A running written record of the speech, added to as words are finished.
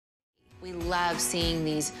We love seeing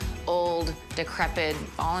these old, decrepit,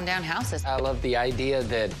 fallen down houses. I love the idea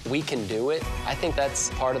that we can do it. I think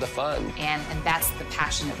that's part of the fun. And that's the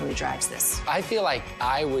passion that really drives this. I feel like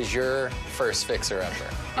I was your first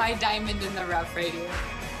fixer-upper. My diamond in the rough right here.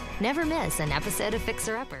 Never miss an episode of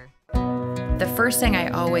Fixer Upper. The first thing I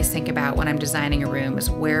always think about when I'm designing a room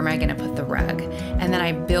is where am I going to put the rug? And then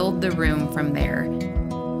I build the room from there.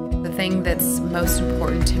 The thing that's most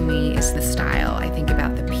important to me is the style. I think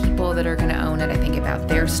about the people that are going to own it. I think about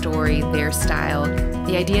their story, their style.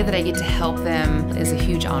 The idea that I get to help them is a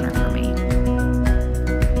huge honor for me.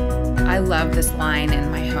 I love this line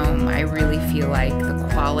in my home. I really feel like the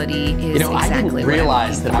quality is exactly what I didn't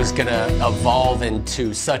realize that it was gonna evolve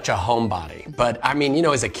into such a homebody. But I mean,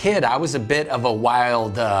 as a kid, I was a bit of a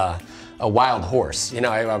wild horse.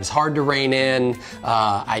 I was hard to rein in.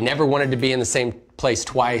 I never wanted to be in the same place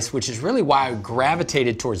twice, which is really why I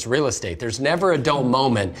gravitated towards real estate. There's never a dull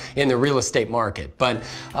moment in the real estate market. But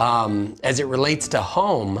as it relates to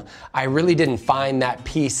home, I really didn't find that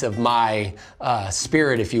piece of my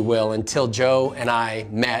spirit, if you will, until Joe and I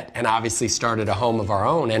met and obviously started a home of our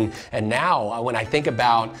own. And now when I think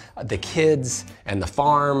about the kids and the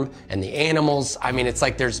farm and the animals, I mean, it's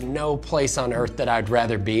like there's no place on earth that I'd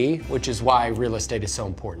rather be, which is why real estate is so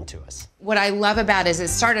important to us. What I love about it is it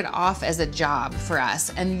started off as a job for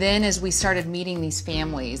us, and then as we started meeting these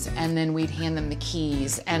families, and then we'd hand them the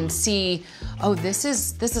keys and see, oh, this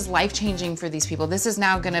is life-changing for these people. This is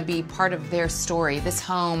now gonna be part of their story, this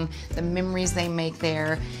home, the memories they make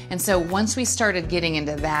there. And so once we started getting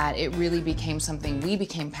into that, it really became something we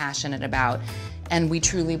became passionate about, and we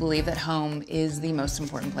truly believe that home is the most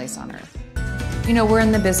important place on earth. We're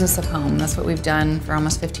in the business of home. That's what we've done for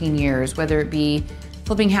almost 15 years, whether it be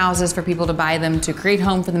flipping houses for people to buy them to create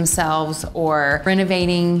home for themselves, or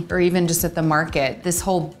renovating, or even just at the market. This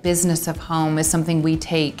whole business of home is something we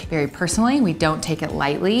take very personally. We don't take it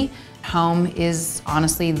lightly. Home is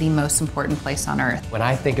honestly the most important place on earth. When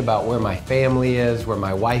I think about where my family is, where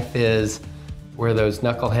my wife is, where those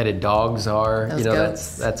knuckle-headed dogs are, those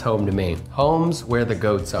goats. That's home to me. Home's where the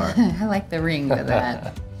goats are. I like the ring with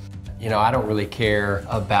that. I don't really care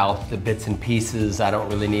about the bits and pieces. I don't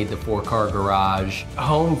really need the 4-car garage.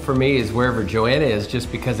 Home for me is wherever Joanna is,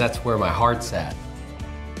 just because that's where my heart's at.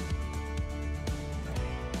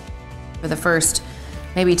 For the first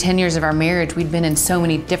maybe 10 years of our marriage, we'd been in so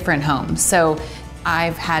many different homes. So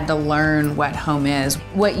I've had to learn what home is.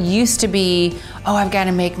 What used to be, oh, I've got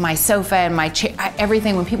to make my sofa and my chair,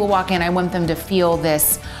 everything. When people walk in, I want them to feel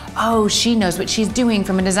this, oh, she knows what she's doing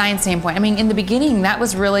from a design standpoint. I mean, in the beginning, that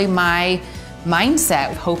was really my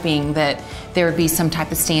mindset, hoping that there would be some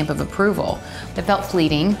type of stamp of approval. It felt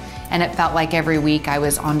fleeting, and it felt like every week I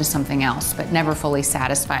was onto something else, but never fully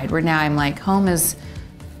satisfied. Where now I'm like, home is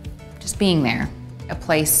just being there. A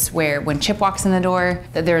place where when Chip walks in the door,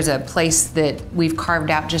 that there's a place that we've carved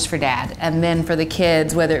out just for Dad. And then for the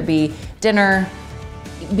kids, whether it be dinner,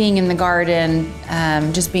 being in the garden,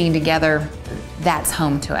 just being together, that's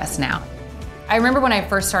home to us now. I remember when I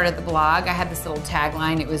first started the blog, I had this little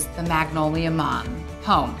tagline. It was the Magnolia Mom.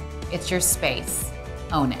 Home, it's your space,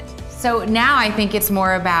 own it. So now I think it's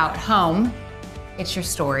more about home, it's your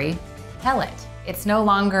story, tell it. It's no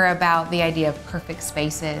longer about the idea of perfect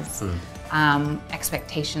spaces,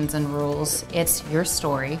 expectations and rules. It's your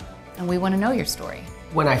story, and we want to know your story.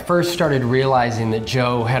 When I first started realizing that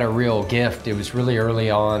Joe had a real gift, it was really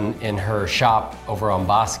early on in her shop over on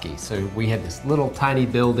Bosque. So we had this little tiny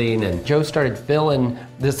building, and Joe started filling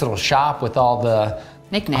this little shop with all the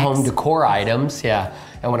knickknacks, home decor items. Yeah.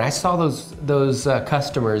 And when I saw those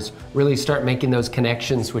customers really start making those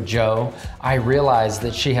connections with Joe, I realized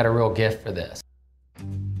that she had a real gift for this.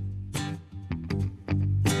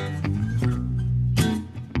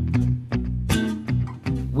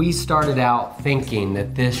 We started out thinking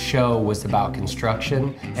that this show was about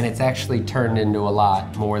construction, and it's actually turned into a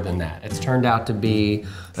lot more than that. It's turned out to be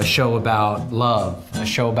a show about love, a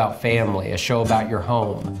show about family, a show about your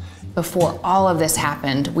home. Before all of this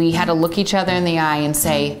happened, we had to look each other in the eye and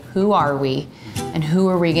say, who are we? And who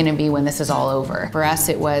are we gonna be when this is all over? For us,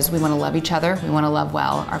 it was, we wanna love each other, we wanna love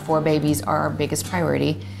well. Our 4 babies are our biggest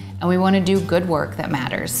priority, and we wanna do good work that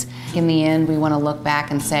matters. In the end, we wanna look back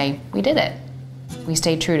and say, we did it. We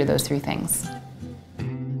stayed true to those 3 things.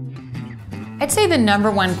 I'd say the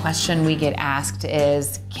 #1 question we get asked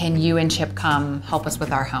is, can you and Chip come help us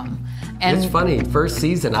with our home? And it's funny, first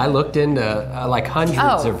season, I looked into like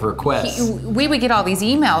hundreds of requests. We would get all these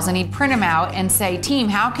emails and he'd print them out and say, team,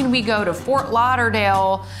 how can we go to Fort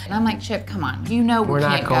Lauderdale? And I'm like, Chip, come on, you know we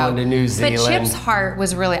can't go. We're not going to New Zealand. But Chip's heart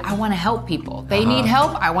was really, I want to help people. They need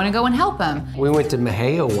help, I want to go and help them. We went to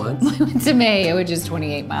Maheo once. We went to Maheo, which is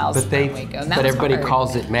 28 miles from Waco. But everybody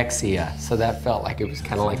calls it Mexia, so that felt like it was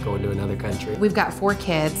kind of like going to another country. We've got 4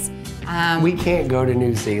 kids. We can't go to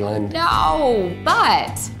New Zealand. No,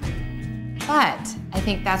 but I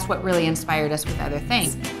think that's what really inspired us with other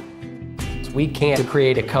things. We can't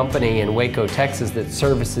create a company in Waco, Texas that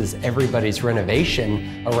services everybody's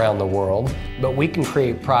renovation around the world, but we can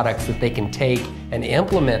create products that they can take and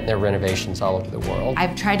implement their renovations all over the world.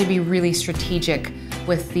 I've tried to be really strategic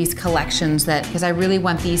with these collections because I really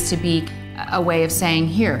want these to be a way of saying,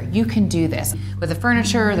 here, you can do this. With the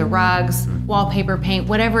furniture, the rugs, wallpaper, paint,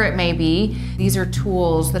 whatever it may be, these are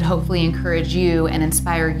tools that hopefully encourage you and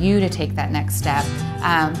inspire you to take that next step.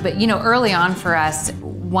 But you know, early on for us,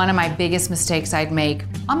 one of my biggest mistakes I'd make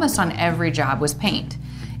almost on every job was paint.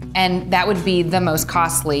 And that would be the most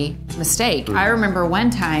costly mistake. I remember one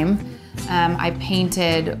time I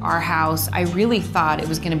painted our house. I really thought it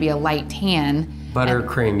was gonna be a light tan.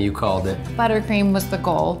 Buttercream, you called it. Buttercream was the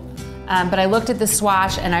goal. But I looked at the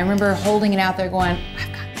swatch and I remember holding it out there going,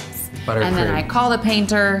 I've got this. Buttercream. And then I call the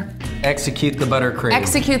painter. Execute the buttercream.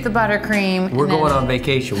 Execute the buttercream. We're going on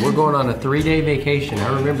vacation. We're going on a 3-day vacation.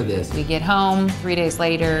 I remember this. We get home 3 days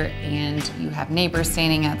later and you have neighbors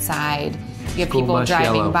standing outside. You have people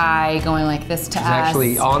driving by going like this to us.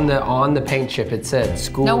 Actually, on the paint chip it said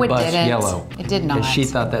school bus yellow. It did not. And she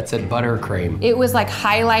thought that said buttercream. It was like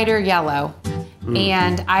highlighter yellow.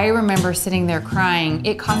 And I remember sitting there crying.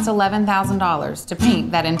 It cost $11,000 to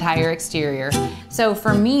paint that entire exterior. So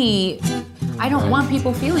for me, I don't want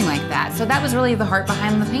people feeling like that. So that was really the heart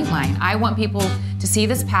behind the paint line. I want people to see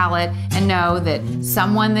this palette and know that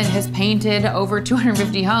someone that has painted over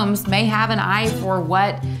 250 homes may have an eye for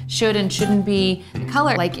what should and shouldn't be the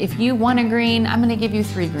color. Like if you want a green, I'm gonna give you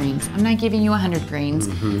 3 greens. I'm not giving you 100 greens.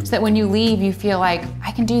 So that when you leave, you feel like,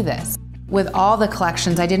 I can do this. With all the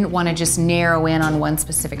collections, I didn't want to just narrow in on one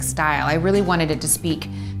specific style. I really wanted it to speak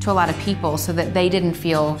to a lot of people so that they didn't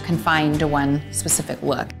feel confined to one specific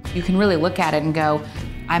look. You can really look at it and go,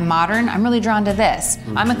 I'm modern, I'm really drawn to this.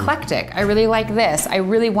 I'm eclectic, I really like this. I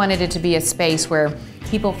really wanted it to be a space where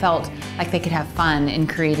people felt like they could have fun in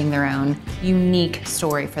creating their own unique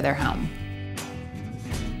story for their home.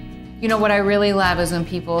 You know, what I really love is when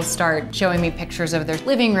people start showing me pictures of their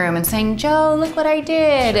living room and saying, Joe, look what I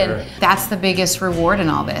did. Sure. And that's the biggest reward in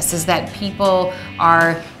all this, is that people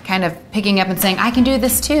are kind of picking up and saying, I can do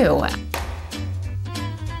this too.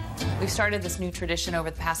 We've started this new tradition over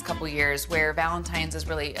the past couple years where Valentine's is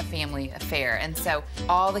really a family affair. And so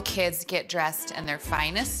all the kids get dressed in their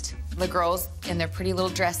finest. The girls in their pretty little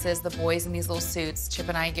dresses, the boys in these little suits. Chip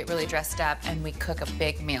and I get really dressed up and we cook a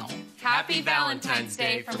big meal. Happy Valentine's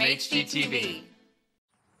Day from HGTV.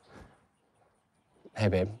 Hey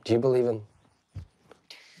babe, do you believe in...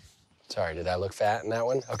 Sorry, did I look fat in that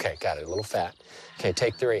one? Okay, got it, a little fat. Okay,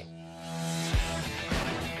 take 3.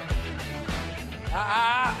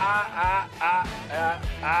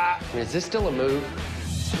 Is this still a move?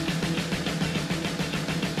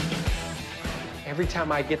 Every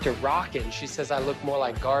time I get to rockin', she says I look more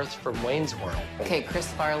like Garth from Wayne's World. Okay,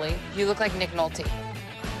 Chris Farley, you look like Nick Nolte.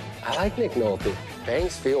 I like Nick Nolte.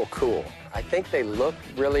 Bangs feel cool. I think they look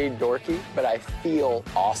really dorky, but I feel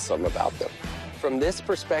awesome about them. From this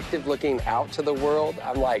perspective, looking out to the world,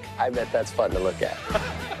 I'm like, I bet that's fun to look at.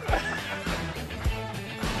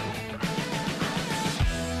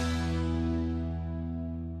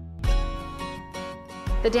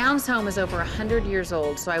 The Downs home is over 100 years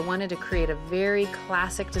old, so I wanted to create a very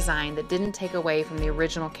classic design that didn't take away from the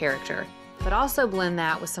original character, but also blend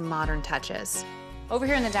that with some modern touches. Over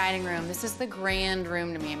here in the dining room, this is the grand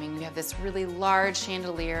room to me. I mean, you have this really large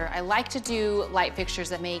chandelier. I like to do light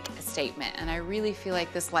fixtures that make a statement, and I really feel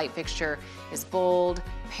like this light fixture is bold,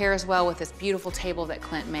 pairs well with this beautiful table that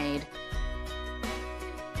Clint made.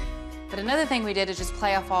 But another thing we did is just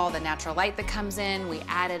play off all the natural light that comes in. We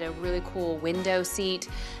added a really cool window seat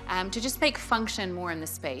to just make function more in the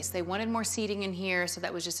space. They wanted more seating in here, so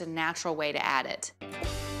that was just a natural way to add it.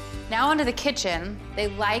 Now onto the kitchen. They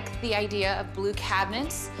like the idea of blue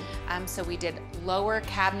cabinets, so we did lower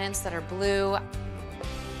cabinets that are blue.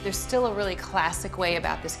 There's still a really classic way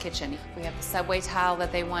about this kitchen. We have the subway tile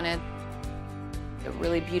that they wanted, the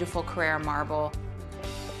really beautiful Carrara marble.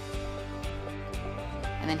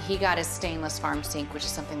 And then he got his stainless farm sink, which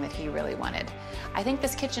is something that he really wanted. I think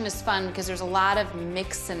this kitchen is fun because there's a lot of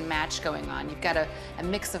mix and match going on. You've got a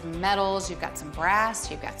mix of metals, you've got some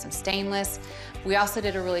brass, you've got some stainless. We also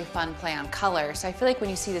did a really fun play on color. So I feel like when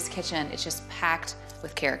you see this kitchen, it's just packed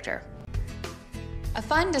with character. A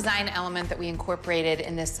fun design element that we incorporated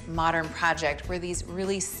in this modern project were these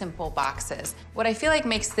really simple boxes. What I feel like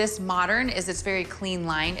makes this modern is it's very clean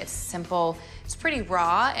line, it's simple, it's pretty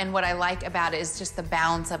raw, and what I like about it is just the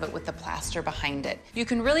balance of it with the plaster behind it. You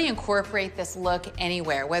can really incorporate this look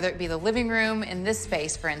anywhere, whether it be the living room in this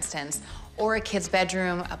space, for instance, or a kid's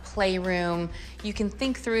bedroom, a playroom. You can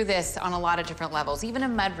think through this on a lot of different levels, even a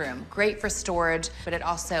mudroom, great for storage, but it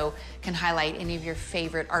also can highlight any of your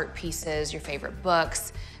favorite art pieces, your favorite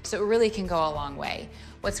books, so it really can go a long way.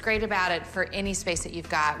 What's great about it for any space that you've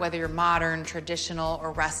got, whether you're modern, traditional,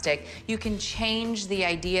 or rustic, you can change the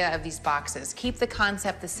idea of these boxes. Keep the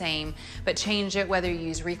concept the same, but change it whether you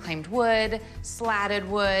use reclaimed wood, slatted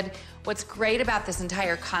wood. What's great about this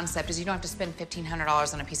entire concept is you don't have to spend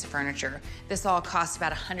 $1,500 on a piece of furniture. This all costs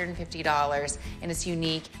about $150, and it's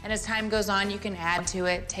unique. And as time goes on, you can add to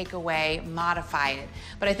it, take away, modify it.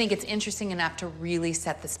 But I think it's interesting enough to really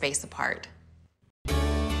set the space apart.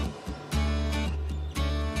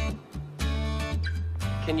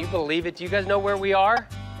 Can you believe it? Do you guys know where we are?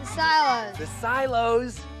 The silos. The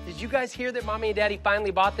silos. Did you guys hear that Mommy and Daddy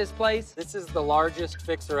finally bought this place? This is the largest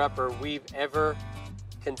fixer-upper we've ever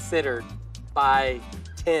considered by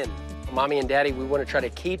 10. Mommy and Daddy, we want to try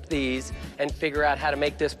to keep these and figure out how to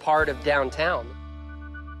make this part of downtown.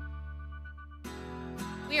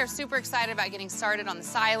 We are super excited about getting started on the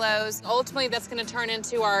silos. Ultimately, that's going to turn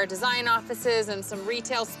into our design offices and some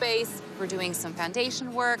retail space. We're doing some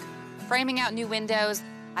foundation work, framing out new windows.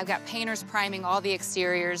 I've got painters priming all the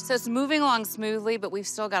exteriors. So it's moving along smoothly, but we've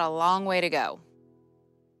still got a long way to go.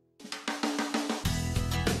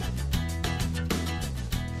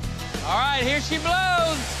 All right, here she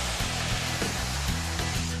blows.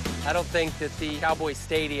 I don't think that the Cowboy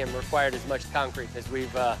Stadium required as much concrete as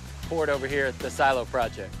we've poured over here at the silo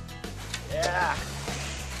project. Yeah,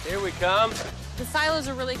 here we come. The silos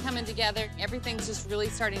are really coming together. Everything's just really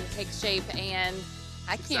starting to take shape, and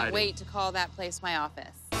I can't wait to call that place my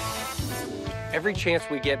office. Every chance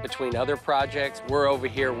we get between other projects, we're over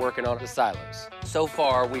here working on the silos. So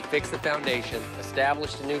far, we fixed the foundation,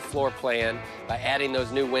 established a new floor plan by adding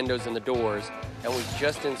those new windows and the doors, and we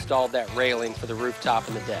just installed that railing for the rooftop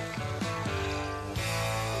and the deck.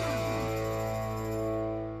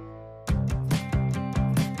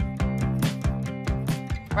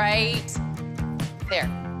 Right there.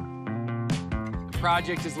 The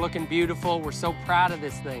project is looking beautiful. We're so proud of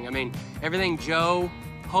this thing. I mean, everything Joe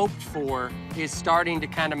hoped for is starting to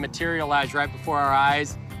kind of materialize right before our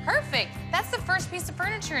eyes. Perfect. That's the first piece of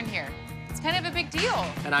furniture in here. It's kind of a big deal.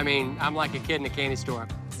 And I mean, I'm like a kid in a candy store.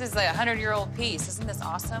 This is like a 100-year-old piece. Isn't this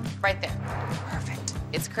awesome? Right there. Perfect.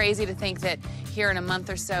 It's crazy to think that here in a month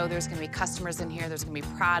or so, there's gonna be customers in here, there's gonna be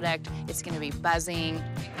product, it's gonna be buzzing.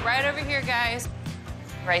 Right over here, guys.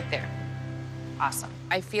 Right there. Awesome.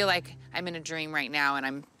 I feel like I'm in a dream right now, and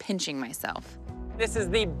I'm pinching myself. This is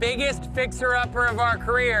the biggest fixer-upper of our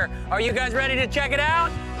career. Are you guys ready to check it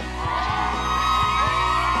out?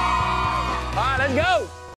 All right, let's go.